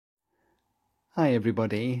Hi,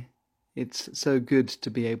 everybody. It's so good to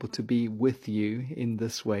be able to be with you in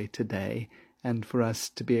this way today and for us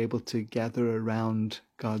to be able to gather around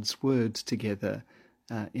God's Word together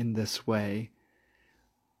in this way.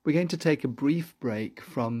 We're going to take a brief break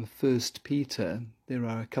from 1 Peter. There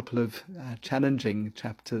are a couple of challenging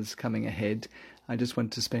chapters coming ahead. I just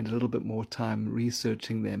want to spend a little bit more time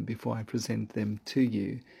researching them before I present them to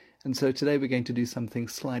you. And so today we're going to do something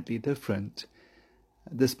slightly different.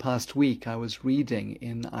 This past week I was reading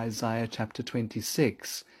in Isaiah chapter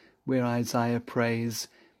 26, where Isaiah prays,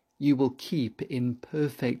 "You will keep in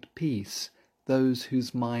perfect peace those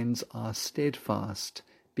whose minds are steadfast,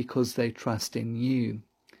 because they trust in you."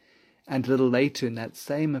 And a little later in that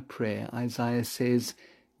same prayer, Isaiah says,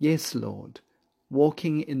 "Yes, Lord,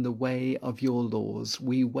 walking in the way of your laws,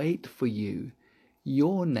 we wait for you.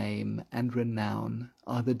 Your name and renown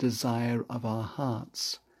are the desire of our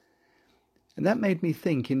hearts." And that made me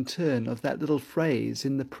think in turn of that little phrase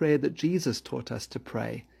in the prayer that Jesus taught us to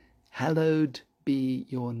pray, "Hallowed be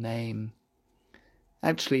your name."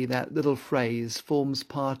 Actually, that little phrase forms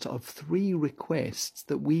part of 3 requests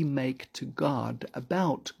that we make to God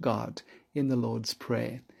about God in the Lord's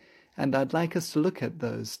Prayer. And I'd like us to look at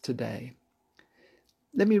those today.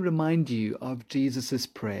 Let me remind you of Jesus'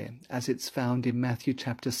 prayer as it's found in Matthew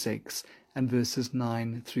chapter 6 and verses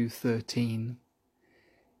 9 through 13.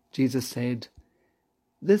 Jesus said,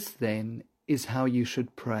 "This then is how you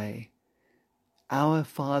should pray. Our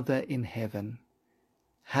Father in heaven,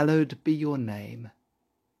 hallowed be your name.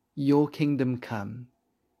 Your kingdom come.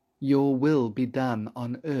 Your will be done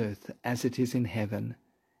on earth as it is in heaven.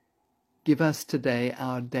 Give us today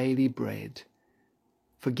our daily bread.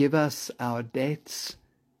 Forgive us our debts,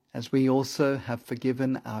 as we also have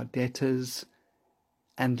forgiven our debtors.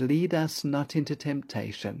 And lead us not into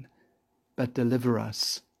temptation, but deliver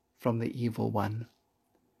us from the evil one."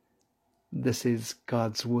 This is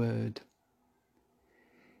God's word.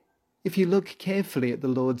 If you look carefully at the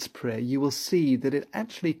Lord's Prayer, you will see that it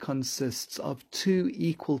actually consists of 2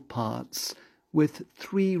 equal parts with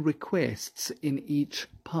 3 requests in each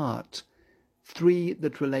part. 3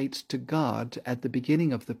 that relate to God at the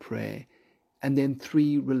beginning of the prayer, and then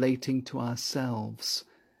 3 relating to ourselves.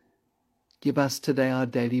 Give us today our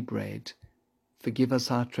daily bread. Forgive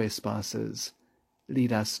us our trespasses.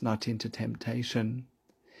 Lead us not into temptation.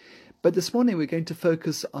 But this morning we're going to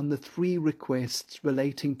focus on the 3 requests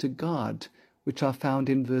relating to God, which are found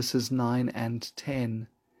in verses 9 and 10.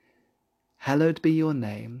 Hallowed be your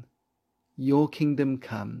name. Your kingdom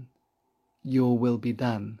come. Your will be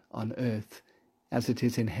done on earth as it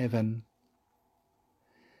is in heaven.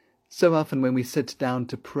 So often when we sit down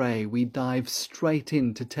to pray, we dive straight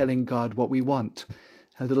into telling God what we want.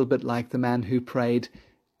 A little bit like the man who prayed,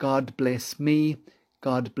 "God bless me,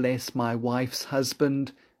 God bless my wife's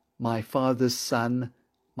husband, my father's son,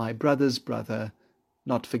 my brother's brother,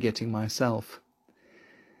 not forgetting myself."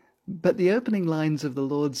 But the opening lines of the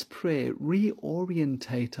Lord's Prayer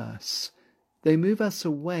reorientate us. They move us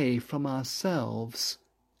away from ourselves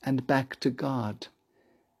and back to God.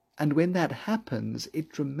 And when that happens, it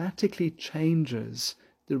dramatically changes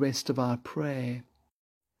the rest of our prayer.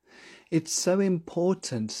 It's so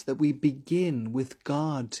important that we begin with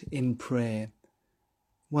God in prayer.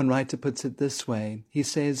 One writer puts it this way. He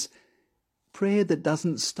says, "Prayer that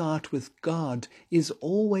doesn't start with God is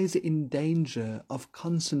always in danger of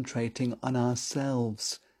concentrating on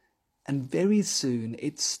ourselves, and very soon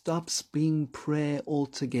it stops being prayer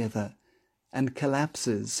altogether and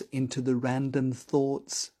collapses into the random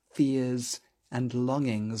thoughts, fears, and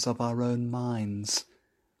longings of our own minds."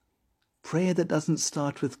 Prayer that doesn't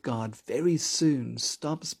start with God very soon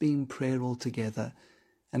stops being prayer altogether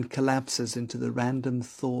and collapses into the random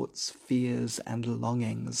thoughts, fears, and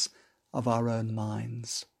longings of our own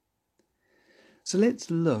minds. So let's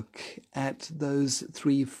look at those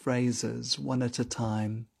 3 phrases one at a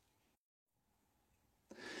time.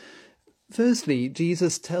 Firstly,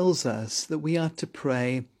 Jesus tells us that we are to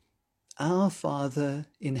pray, "Our Father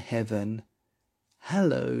in heaven,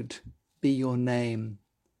 hallowed be your name."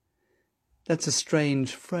 That's a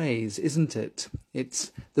strange phrase, isn't it?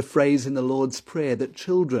 It's the phrase in the Lord's Prayer that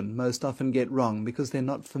children most often get wrong because they're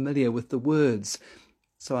not familiar with the words.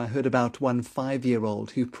 So I heard about one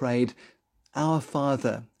 5-year-old who prayed, "Our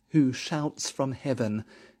Father, who shouts from heaven,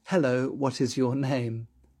 hello, what is your name?"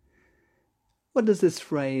 What does this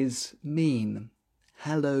phrase mean?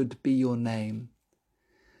 Hallowed be your name.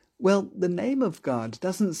 Well, the name of God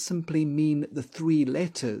doesn't simply mean the 3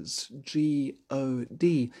 letters,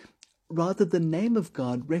 G-O-D. Rather, the name of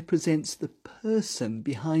God represents the person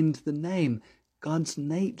behind the name, God's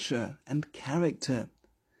nature and character.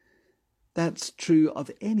 That's true of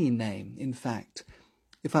any name, in fact.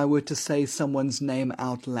 If I were to say someone's name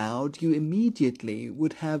out loud, you immediately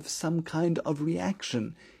would have some kind of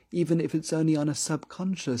reaction, even if it's only on a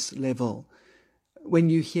subconscious level. When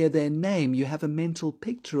you hear their name, you have a mental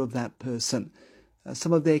picture of that person.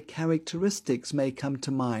 Some of their characteristics may come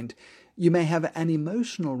to mind. You may have an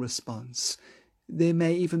emotional response. There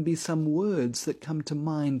may even be some words that come to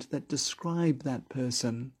mind that describe that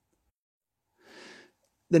person.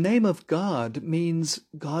 The name of God means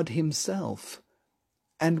God Himself.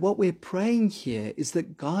 And what we're praying here is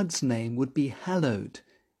that God's name would be hallowed,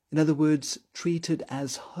 in other words, treated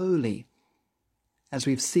as holy. As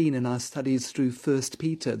we've seen in our studies through 1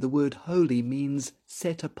 Peter, the word holy means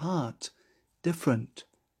set apart, different.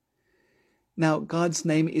 Now, God's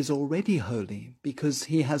name is already holy because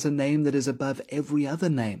He has a name that is above every other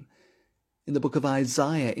name. In the book of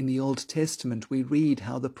Isaiah in the Old Testament, we read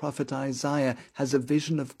how the prophet Isaiah has a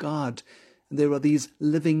vision of God. There are these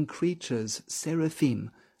living creatures,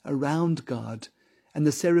 seraphim, around God, and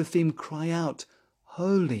the seraphim cry out,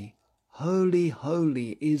 "Holy, holy,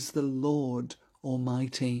 holy is the Lord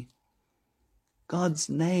Almighty." God's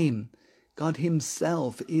name, God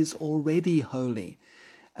Himself, is already holy.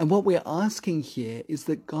 And what we're asking here is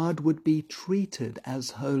that God would be treated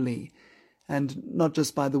as holy, and not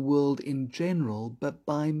just by the world in general, but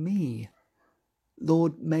by me.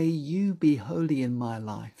 Lord, may You be holy in my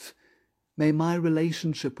life. May my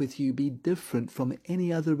relationship with You be different from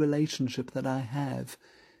any other relationship that I have.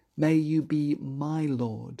 May You be my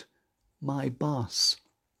Lord, my boss.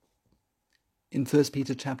 In 1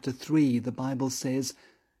 Peter chapter 3, the Bible says,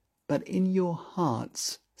 "But in your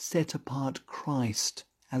hearts set apart Christ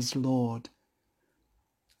as Lord."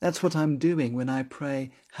 That's what I'm doing when I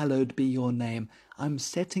pray, "Hallowed be Your name." I'm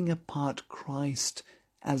setting apart Christ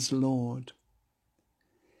as Lord.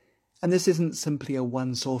 And this isn't simply a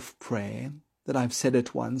once-off prayer, that I've said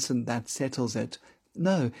it once and that settles it.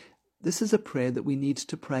 No, this is a prayer that we need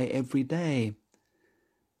to pray every day.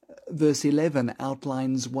 Verse 11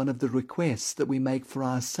 outlines one of the requests that we make for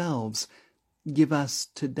ourselves. Give us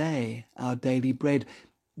today our daily bread.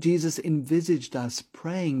 Jesus envisaged us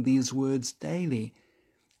praying these words daily.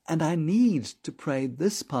 And I need to pray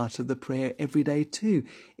this part of the prayer every day too.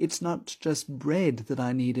 It's not just bread that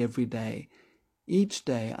I need every day. Each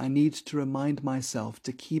day I need to remind myself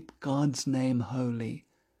to keep God's name holy.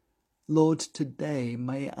 Lord, today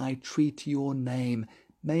may I treat Your name,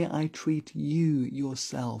 may I treat You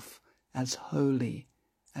Yourself as holy,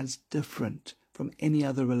 as different from any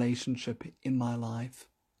other relationship in my life.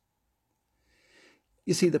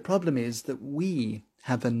 You see, the problem is that we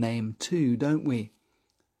have a name too, don't we?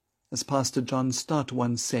 As Pastor John Stott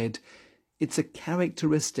once said, it's a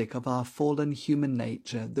characteristic of our fallen human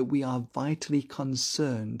nature that we are vitally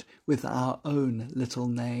concerned with our own little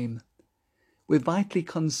name. We're vitally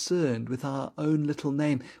concerned with our own little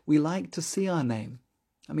name. We like to see our name.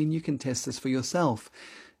 I mean, you can test this for yourself.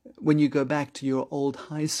 When you go back to your old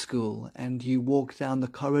high school and you walk down the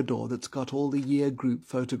corridor that's got all the year group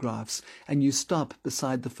photographs and you stop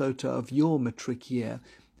beside the photo of your matric year,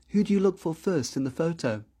 who do you look for first in the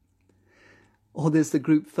photo? Or there's the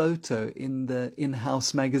group photo in the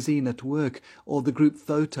in-house magazine at work, or the group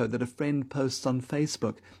photo that a friend posts on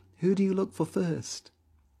Facebook. Who do you look for first?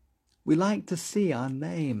 We like to see our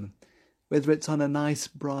name, whether it's on a nice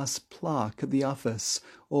brass plaque at the office,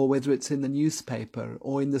 or whether it's in the newspaper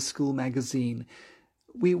or in the school magazine.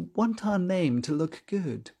 We want our name to look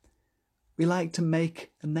good. We like to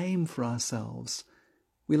make a name for ourselves.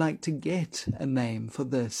 We like to get a name for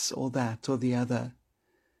this or that or the other.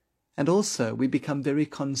 And also we become very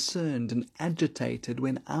concerned and agitated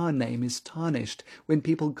when our name is tarnished, when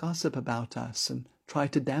people gossip about us and try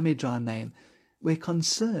to damage our name. We're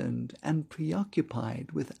concerned and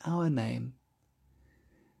preoccupied with our name.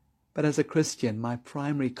 But as a Christian, my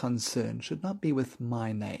primary concern should not be with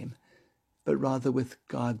my name, but rather with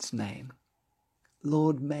God's name.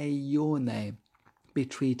 Lord, may Your name be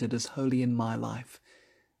treated as holy in my life,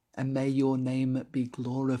 and may Your name be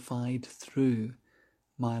glorified through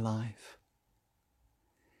my life.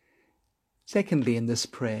 Secondly, in this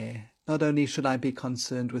prayer, not only should I be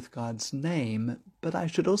concerned with God's name, but I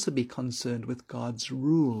should also be concerned with God's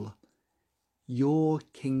rule. Your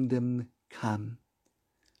kingdom come.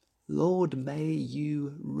 Lord, may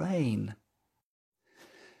You reign.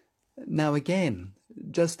 Now again,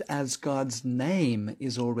 just as God's name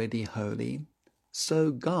is already holy,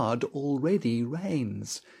 so God already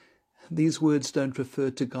reigns. These words don't refer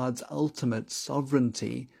to God's ultimate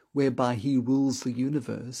sovereignty, whereby He rules the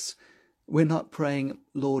universe. We're not praying,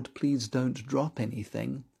 Lord, please don't drop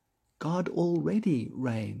anything. God already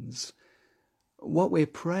reigns. What we're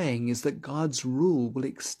praying is that God's rule will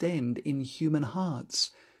extend in human hearts.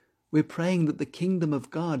 We're praying that the kingdom of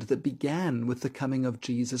God that began with the coming of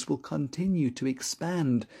Jesus will continue to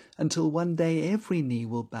expand until one day every knee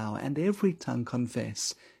will bow and every tongue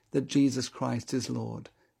confess that Jesus Christ is Lord,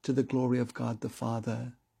 to the glory of God the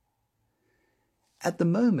Father. At the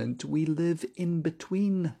moment, we live in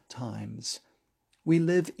between times. We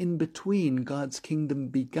live in between God's kingdom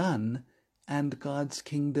begun and God's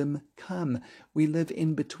kingdom come. We live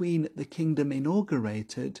in between the kingdom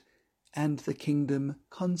inaugurated and the kingdom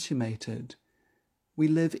consummated. We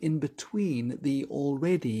live in between the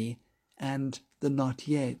already and the not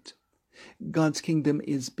yet. God's kingdom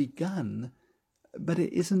is begun, but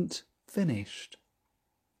it isn't finished.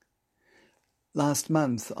 Last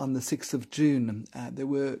month, on the 6th of June, there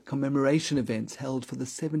were commemoration events held for the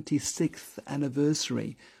 76th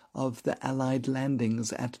anniversary of the Allied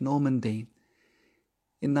landings at Normandy.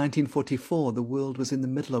 In 1944, the world was in the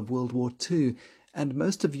middle of World War II, and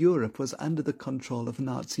most of Europe was under the control of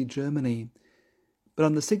Nazi Germany. But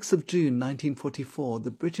on the 6th of June 1944,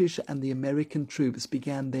 the British and the American troops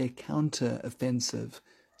began their counter-offensive,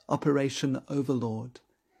 Operation Overlord.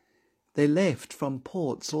 They left from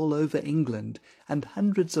ports all over England, and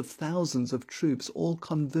hundreds of thousands of troops all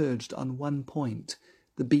converged on one point,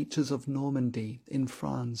 the beaches of Normandy in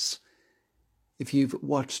France. If you've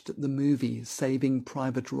watched the movie Saving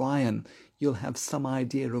Private Ryan, you'll have some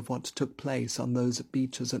idea of what took place on those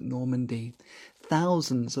beaches at Normandy.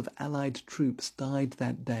 Thousands of Allied troops died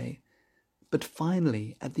that day. But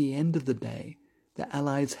finally, at the end of the day, the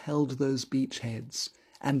Allies held those beachheads,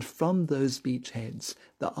 and from those beachheads,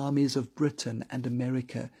 the armies of Britain and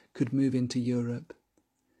America could move into Europe.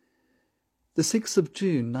 The 6th of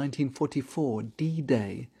June 1944,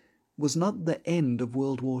 D-Day, was not the end of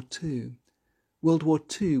World War II. World War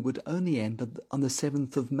II would only end on the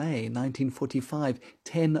 7th of May 1945,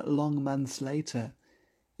 10 long months later.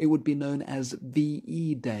 It would be known as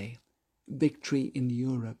VE Day, Victory in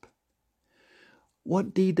Europe.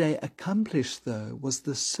 What D-Day accomplished, though, was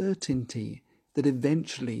the certainty that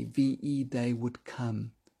eventually VE Day would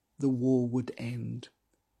come, the war would end.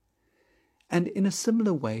 And in a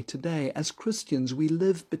similar way today, as Christians, we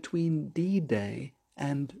live between D-Day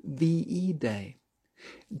and VE Day.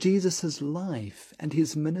 Jesus' life and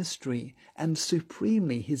his ministry, and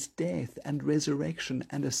supremely his death and resurrection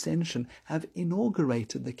and ascension, have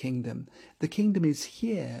inaugurated the kingdom. The kingdom is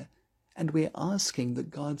here, and we're asking that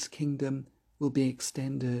God's kingdom will be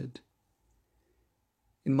extended.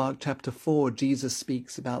 In Mark chapter 4, Jesus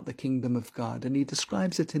speaks about the kingdom of God, and he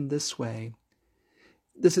describes it in this way.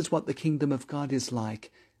 This is what the kingdom of God is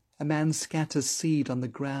like. A man scatters seed on the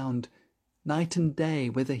ground. Night and day,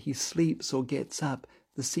 whether he sleeps or gets up,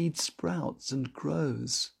 the seed sprouts and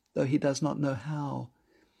grows, though he does not know how.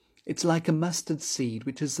 It's like a mustard seed,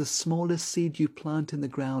 which is the smallest seed you plant in the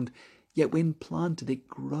ground, yet when planted it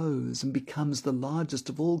grows and becomes the largest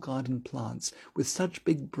of all garden plants, with such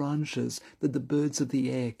big branches that the birds of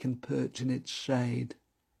the air can perch in its shade.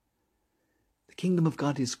 The kingdom of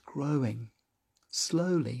God is growing,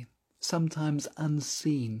 slowly, sometimes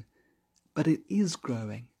unseen, but it is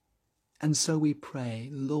growing. And so we pray,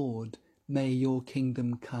 Lord, may your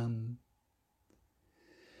kingdom come.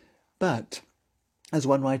 But, as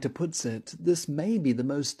one writer puts it, this may be the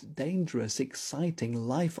most dangerous, exciting,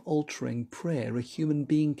 life-altering prayer a human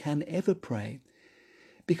being can ever pray.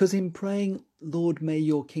 Because in praying, Lord, may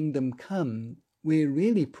your kingdom come, we're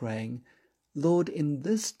really praying, Lord, in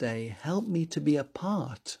this day, help me to be a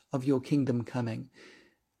part of your kingdom coming.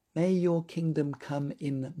 May your kingdom come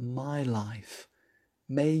in my life.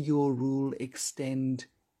 May your rule extend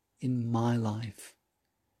in my life.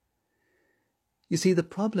 You see, the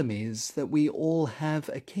problem is that we all have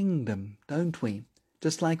a kingdom, don't we?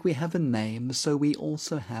 Just like we have a name, so we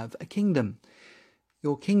also have a kingdom.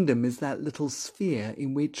 Your kingdom is that little sphere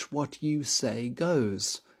in which what you say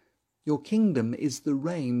goes. Your kingdom is the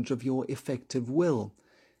range of your effective will.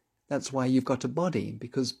 That's why you've got a body,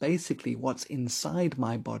 because basically what's inside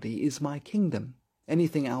my body is my kingdom.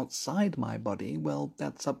 Anything outside my body, well,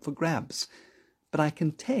 that's up for grabs. But I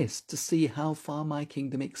can test to see how far my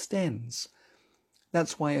kingdom extends.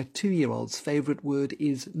 That's why a 2-year-old's favourite word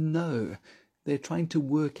is no. They're trying to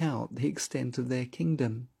work out the extent of their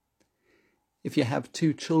kingdom. If you have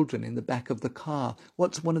 2 children in the back of the car,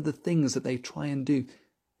 what's one of the things that they try and do?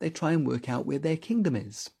 They try and work out where their kingdom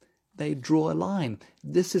is. They draw a line.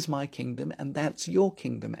 This is my kingdom and that's your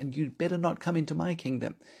kingdom, and you'd better not come into my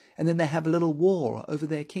kingdom. And then they have a little war over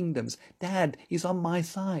their kingdoms. Dad, he's on my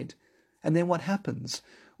side. And then what happens?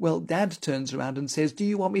 Well, Dad turns around and says, do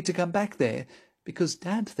you want me to come back there? Because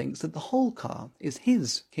Dad thinks that the whole car is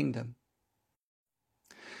his kingdom.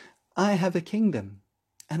 I have a kingdom,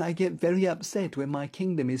 and I get very upset when my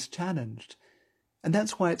kingdom is challenged. And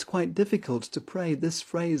that's why it's quite difficult to pray this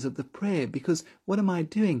phrase of the prayer, because what am I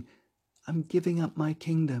doing? I'm giving up my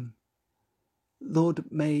kingdom.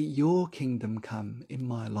 Lord, may your kingdom come in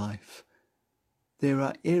my life. There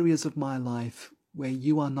are areas of my life where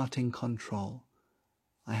you are not in control.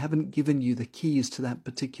 I haven't given you the keys to that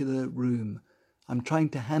particular room. I'm trying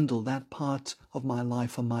to handle that part of my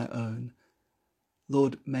life on my own.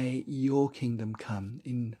 Lord, may your kingdom come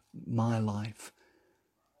in my life.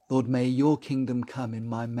 Lord, may your kingdom come in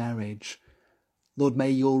my marriage. Lord,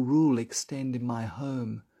 may your rule extend in my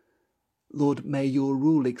home. Lord, may your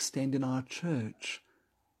rule extend in our church.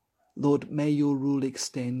 Lord, may your rule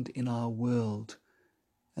extend in our world.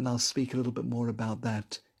 And I'll speak a little bit more about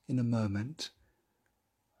that in a moment.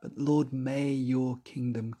 But Lord, may your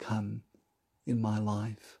kingdom come in my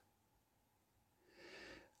life.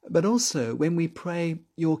 But also, when we pray,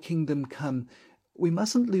 your kingdom come, we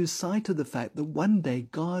mustn't lose sight of the fact that one day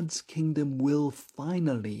God's kingdom will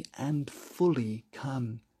finally and fully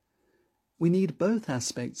come. We need both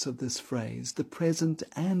aspects of this phrase, the present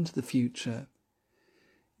and the future.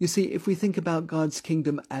 You see, if we think about God's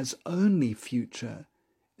kingdom as only future,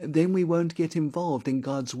 then we won't get involved in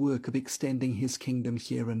God's work of extending his kingdom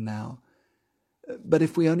here and now. But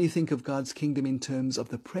if we only think of God's kingdom in terms of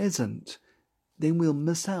the present, then we'll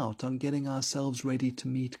miss out on getting ourselves ready to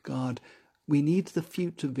meet God. We need the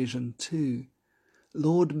future vision too.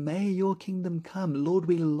 Lord, may your kingdom come. Lord,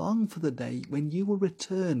 we long for the day when you will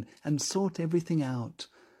return and sort everything out.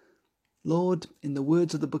 Lord, in the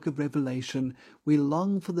words of the book of Revelation, we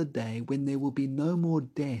long for the day when there will be no more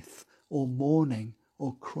death or mourning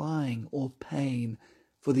or crying or pain,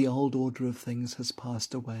 for the old order of things has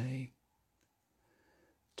passed away.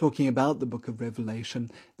 Talking about the book of Revelation,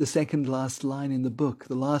 the second last line in the book,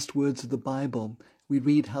 the last words of the Bible, we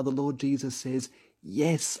read how the Lord Jesus says,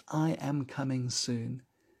 "Yes, I am coming soon."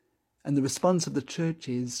 And the response of the church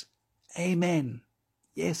is, "Amen.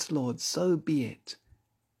 Yes, Lord, so be it.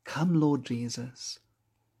 Come, Lord Jesus."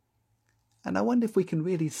 And I wonder if we can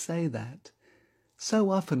really say that.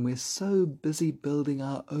 So often we're so busy building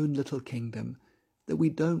our own little kingdom that we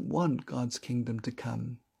don't want God's kingdom to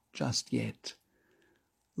come just yet.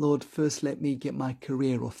 Lord, first let me get my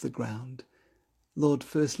career off the ground. Lord,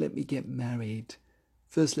 first let me get married.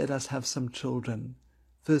 First let us have some children.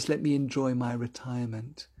 First let me enjoy my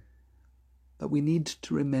retirement. But we need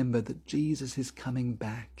to remember that Jesus is coming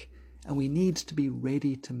back, and we need to be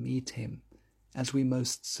ready to meet him, as we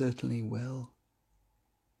most certainly will.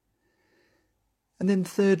 And then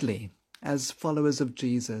thirdly, as followers of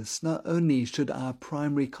Jesus, not only should our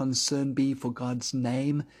primary concern be for God's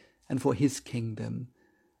name and for his kingdom,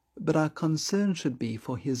 but our concern should be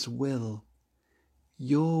for his will.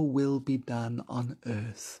 Your will be done on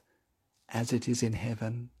earth as it is in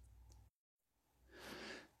heaven.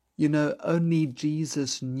 You know, only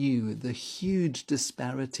Jesus knew the huge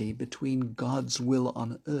disparity between God's will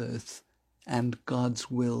on earth and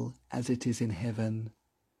God's will as it is in heaven.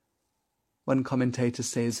 One commentator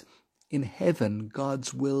says, in heaven,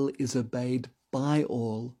 God's will is obeyed by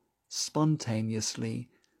all, spontaneously,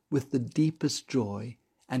 with the deepest joy,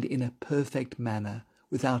 and in a perfect manner,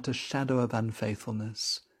 without a shadow of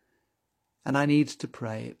unfaithfulness. And I need to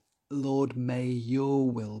pray, Lord, may your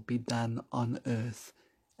will be done on earth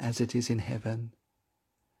as it is in heaven.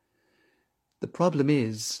 The problem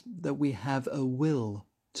is that we have a will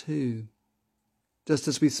too. Just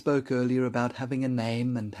as we spoke earlier about having a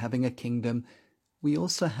name and having a kingdom, we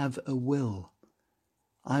also have a will.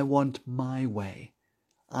 I want my way.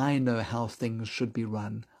 I know how things should be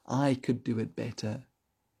run. I could do it better.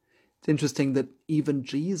 It's interesting that even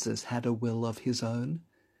Jesus had a will of his own.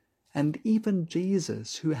 And even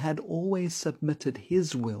Jesus, who had always submitted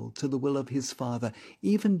his will to the will of his Father,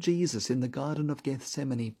 even Jesus in the Garden of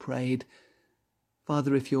Gethsemane prayed,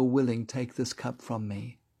 "Father, if you're willing, take this cup from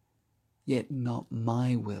me. Yet not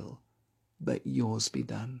my will, but yours be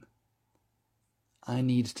done." I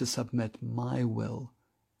need to submit my will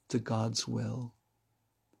to God's will.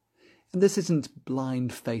 And this isn't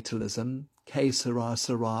blind fatalism, que sera,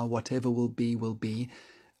 sera, whatever will be, will be.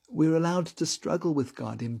 We're allowed to struggle with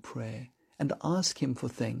God in prayer and ask him for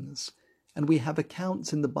things. And we have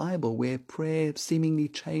accounts in the Bible where prayer seemingly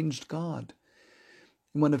changed God.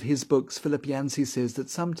 In one of his books, Philip Yancey says that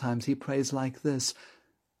sometimes he prays like this,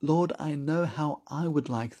 "Lord, I know how I would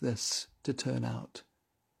like this to turn out,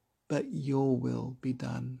 but your will be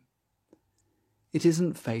done." It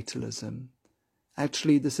isn't fatalism.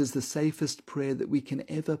 Actually, this is the safest prayer that we can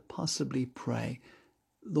ever possibly pray.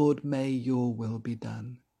 Lord, may your will be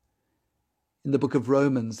done. In the book of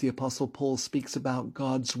Romans, the Apostle Paul speaks about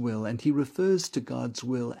God's will, and he refers to God's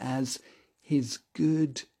will as his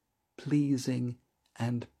good, pleasing,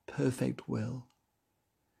 and perfect will.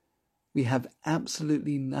 We have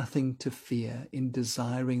absolutely nothing to fear in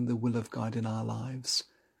desiring the will of God in our lives.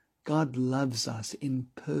 God loves us in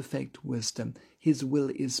perfect wisdom. His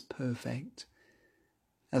will is perfect.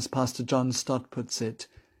 As Pastor John Stott puts it,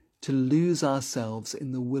 to lose ourselves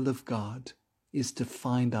in the will of God is to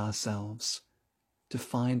find ourselves, to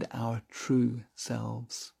find our true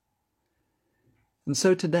selves. And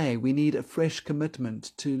so today we need a fresh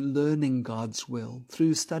commitment to learning God's will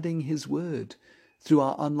through studying His Word, through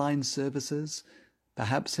our online services,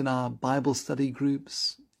 perhaps in our Bible study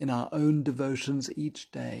groups, in our own devotions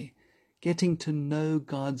each day, getting to know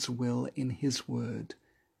God's will in His Word,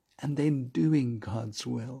 and then doing God's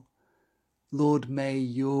will. Lord, may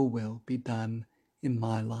your will be done in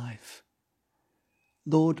my life.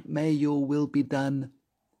 Lord, may your will be done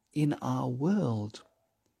in our world.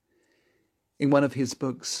 In one of his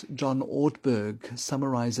books, John Ortberg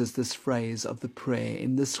summarizes this phrase of the prayer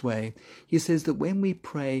in this way. He says that when we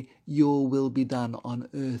pray, your will be done on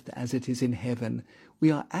earth as it is in heaven,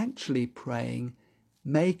 we are actually praying,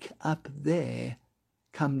 make up there,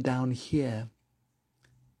 come down here.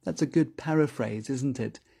 That's a good paraphrase, isn't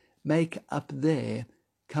it? Make up there,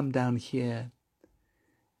 come down here.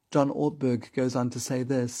 John Ortberg goes on to say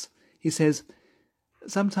this. He says,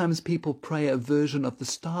 sometimes people pray a version of the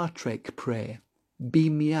Star Trek prayer,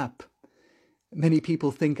 beam me up. Many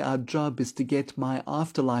people think our job is to get my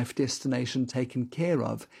afterlife destination taken care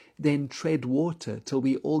of, then tread water till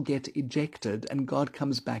we all get ejected and God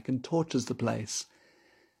comes back and tortures the place.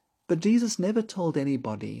 But Jesus never told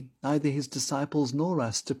anybody, neither his disciples nor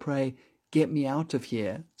us, to pray, get me out of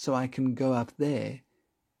here so I can go up there.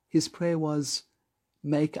 His prayer was,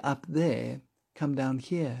 make up there, come down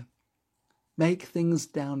here. Make things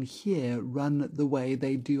down here run the way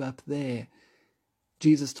they do up there.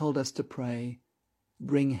 Jesus told us to pray,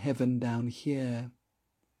 bring heaven down here.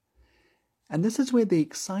 And this is where the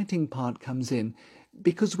exciting part comes in,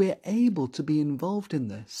 because we're able to be involved in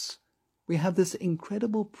this. We have this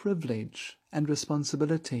incredible privilege and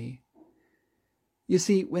responsibility. You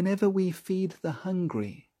see, whenever we feed the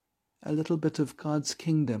hungry, a little bit of God's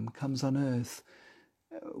kingdom comes on earth.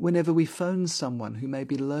 Whenever we phone someone who may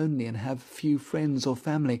be lonely and have few friends or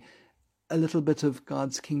family, a little bit of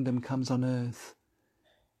God's kingdom comes on earth.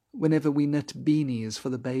 Whenever we knit beanies for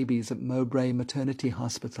the babies at Mowbray Maternity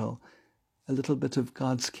Hospital, a little bit of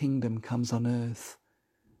God's kingdom comes on earth.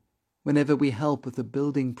 Whenever we help with a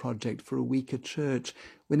building project for a week at church,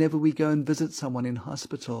 whenever we go and visit someone in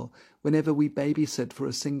hospital, whenever we babysit for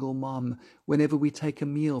a single mom, whenever we take a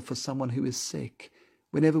meal for someone who is sick,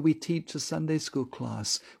 whenever we teach a Sunday school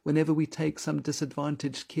class, whenever we take some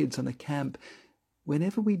disadvantaged kids on a camp,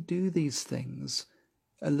 whenever we do these things,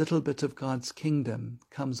 a little bit of God's kingdom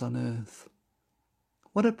comes on earth.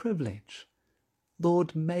 What a privilege.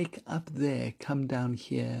 Lord, make up there, come down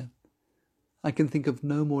here. I can think of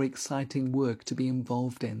no more exciting work to be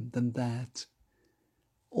involved in than that.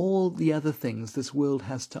 All the other things this world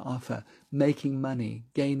has to offer, making money,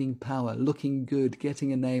 gaining power, looking good,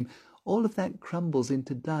 getting a name, all of that crumbles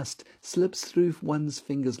into dust, slips through one's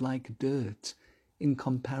fingers like dirt in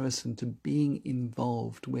comparison to being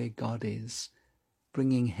involved where God is,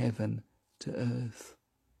 bringing heaven to earth.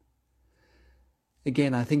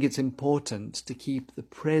 Again, I think it's important to keep the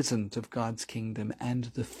present of God's kingdom and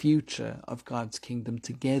the future of God's kingdom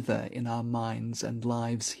together in our minds and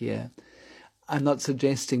lives here. I'm not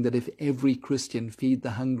suggesting that if every Christian feed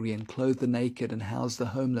the hungry and clothe the naked and house the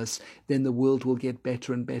homeless, then the world will get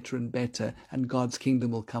better and better and better and God's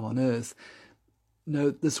kingdom will come on earth.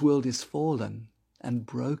 No, this world is fallen and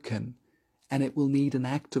broken, and it will need an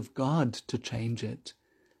act of God to change it.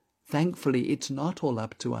 Thankfully, it's not all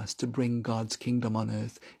up to us to bring God's kingdom on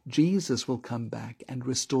earth. Jesus will come back and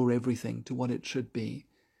restore everything to what it should be.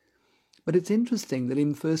 But it's interesting that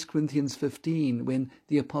in 1 Corinthians 15, when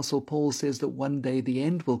the Apostle Paul says that one day the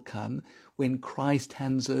end will come, when Christ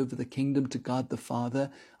hands over the kingdom to God the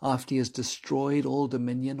Father after he has destroyed all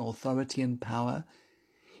dominion, authority and power,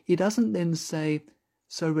 he doesn't then say,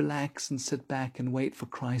 so relax and sit back and wait for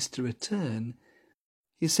Christ to return.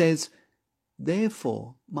 He says,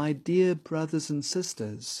 therefore, my dear brothers and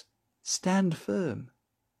sisters, stand firm.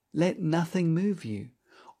 Let nothing move you.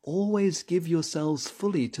 Always give yourselves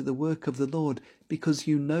fully to the work of the Lord, because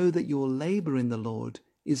you know that your labor in the Lord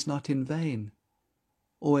is not in vain.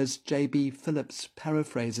 Or as J.B. Phillips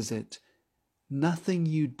paraphrases it, nothing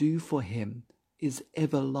you do for him is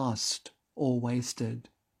ever lost or wasted.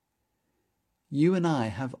 You and I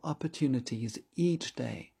have opportunities each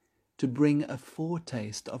day to bring a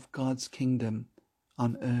foretaste of God's kingdom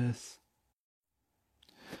on earth.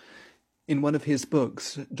 In one of his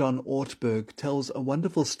books, John Ortberg tells a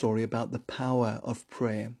wonderful story about the power of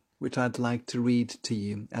prayer, which I'd like to read to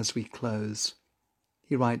you as we close.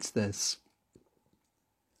 He writes this: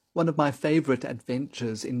 "One of my favorite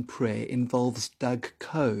adventures in prayer involves Doug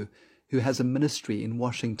Coe, who has a ministry in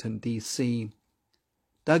Washington, D.C.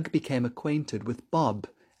 Doug became acquainted with Bob,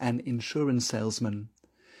 an insurance salesman.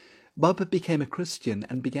 Bob became a Christian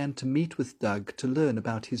and began to meet with Doug to learn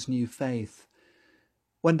about his new faith.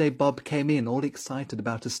 One day Bob came in all excited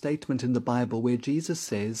about a statement in the Bible where Jesus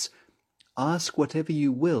says, 'Ask whatever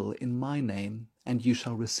you will in my name, and you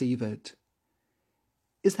shall receive it.'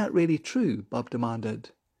 'Is that really true?' Bob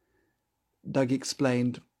demanded. Doug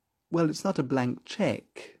explained, 'Well, it's not a blank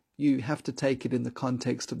check. You have to take it in the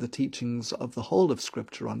context of the teachings of the whole of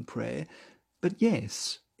Scripture on prayer. But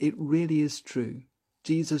yes, it really is true.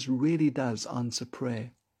 Jesus really does answer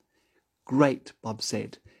prayer.' 'Great,' Bob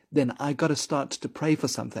said. 'Then I got to start to pray for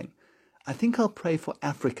something. I think I'll pray for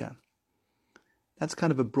Africa.' 'That's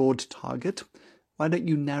kind of a broad target. Why don't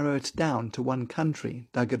you narrow it down to one country?'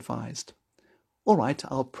 Doug advised. 'All right,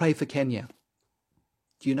 I'll pray for Kenya.'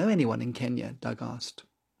 'Do you know anyone in Kenya?' Doug asked.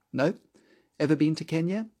 'No. Ever been to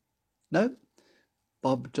Kenya?' 'No.'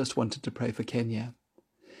 Bob just wanted to pray for Kenya.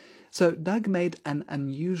 So Doug made an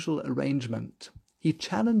unusual arrangement. He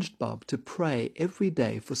challenged Bob to pray every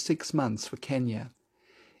day for 6 months for Kenya.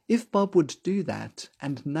 If Bob would do that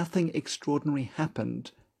and nothing extraordinary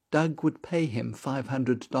happened, Doug would pay him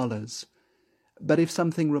 $500. But if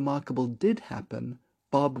something remarkable did happen,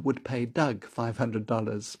 Bob would pay Doug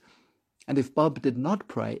 $500. And if Bob did not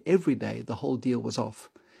pray every day, the whole deal was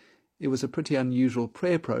off. It was a pretty unusual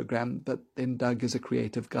prayer program, but then Doug is a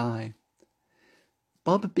creative guy.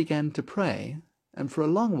 Bob began to pray, and for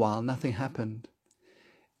a long while nothing happened.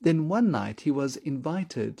 Then one night he was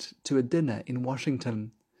invited to a dinner in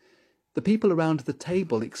Washington. The people around the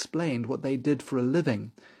table explained what they did for a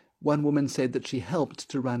living. One woman said that she helped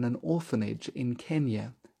to run an orphanage in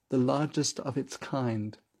Kenya, the largest of its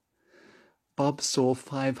kind. Bob saw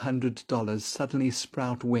 $500 suddenly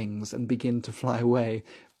sprout wings and begin to fly away,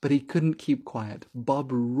 but he couldn't keep quiet.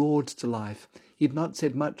 Bob roared to life. He'd not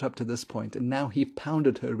said much up to this point, and now he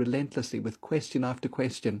pounded her relentlessly with question after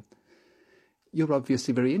question. "You're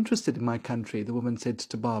obviously very interested in my country," the woman said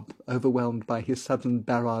to Bob, overwhelmed by his sudden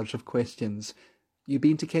barrage of questions. "You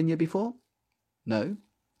been to Kenya before?" "No."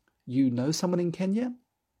 "You know someone in Kenya?"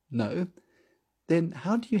 "No." "Then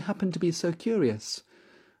how do you happen to be so curious?"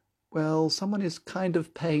 "Well, someone is kind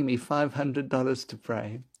of paying me $500 to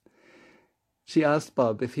pray." She asked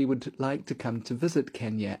Bob if he would like to come to visit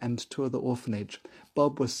Kenya and tour the orphanage.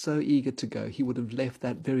 Bob was so eager to go, he would have left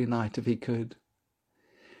that very night if he could.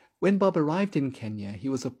 When Bob arrived in Kenya, he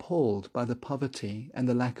was appalled by the poverty and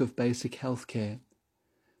the lack of basic health care.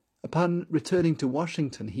 Upon returning to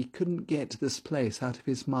Washington, he couldn't get this place out of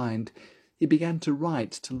his mind. He began to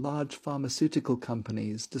write to large pharmaceutical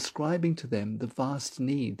companies, describing to them the vast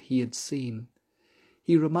need he had seen.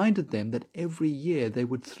 He reminded them that every year they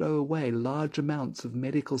would throw away large amounts of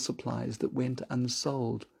medical supplies that went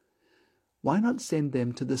unsold. Why not send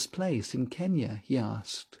them to this place in Kenya, he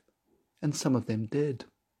asked, and some of them did.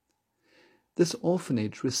 This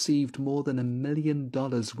orphanage received more than $1 million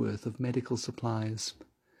worth of medical supplies.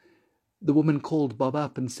 The woman called Bob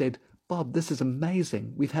up and said, "Bob, this is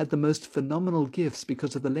amazing. We've had the most phenomenal gifts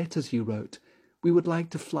because of the letters you wrote. We would like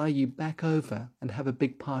to fly you back over and have a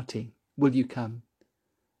big party. Will you come?"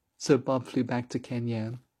 So Bob flew back to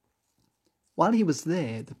Kenya. While he was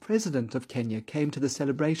there, the president of Kenya came to the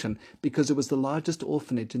celebration because it was the largest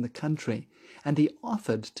orphanage in the country, and he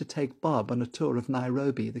offered to take Bob on a tour of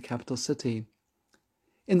Nairobi, the capital city.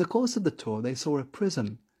 In the course of the tour, they saw a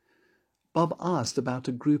prison. Bob asked about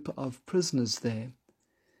a group of prisoners there.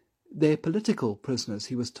 "They're political prisoners,"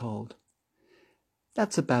 he was told.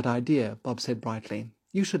 "That's a bad idea," Bob said brightly.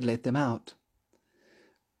 "You should let them out."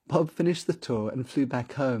 Bob finished the tour and flew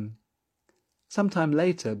back home. Sometime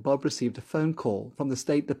later, Bob received a phone call from the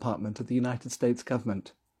State Department of the United States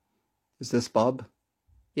government. "Is this Bob?"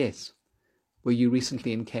 "Yes." "Were you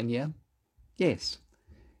recently in Kenya?" "Yes."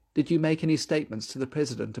 "Did you make any statements to the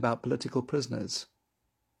president about political prisoners?"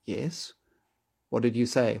 "Yes." "What did you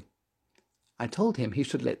say?" "I told him he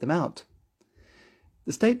should let them out."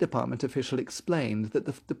 The State Department official explained that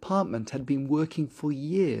the department had been working for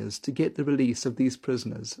years to get the release of these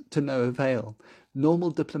prisoners, to no avail. Normal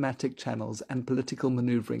diplomatic channels and political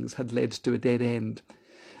maneuverings had led to a dead end.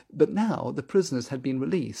 But now the prisoners had been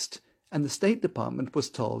released, and the State Department was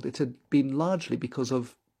told it had been largely because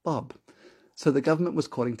of Bob, so the government was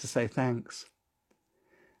calling to say thanks.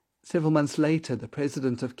 Several months later, the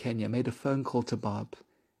president of Kenya made a phone call to Bob.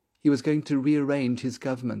 He was going to rearrange his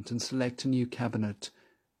government and select a new cabinet.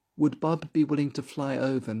 Would Bob be willing to fly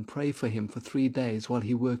over and pray for him for 3 days while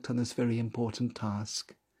he worked on this very important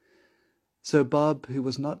task? So Bob, who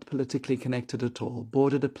was not politically connected at all,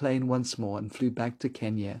 boarded a plane once more and flew back to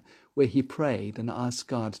Kenya, where he prayed and asked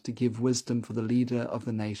God to give wisdom for the leader of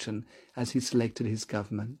the nation as he selected his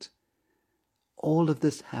government. All of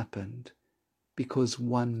this happened because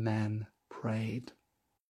one man prayed.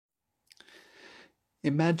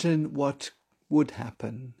 Imagine what would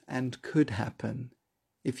happen and could happen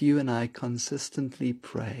if you and I consistently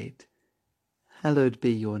prayed, "Hallowed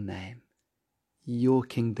be your name, your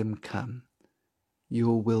kingdom come,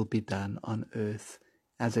 your will be done on earth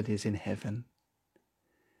as it is in heaven."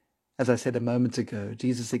 As I said a moment ago,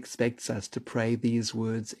 Jesus expects us to pray these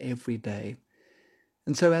words every day.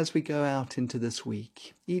 And so as we go out into this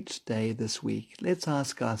week, each day this week, let's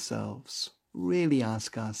ask ourselves, really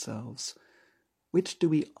ask ourselves, which do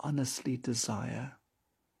we honestly desire?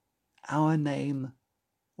 Our name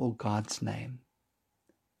or God's name?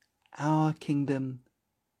 Our kingdom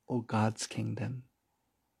or God's kingdom?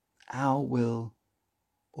 Our will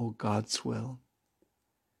or God's will?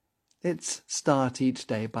 Let's start each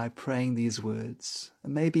day by praying these words,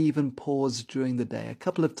 and maybe even pause during the day, a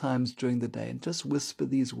couple of times during the day, and just whisper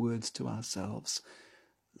these words to ourselves.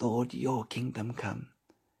 Lord, your kingdom come,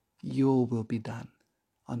 your will be done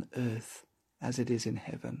on earth as it is in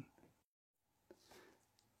heaven.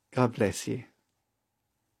 God bless you.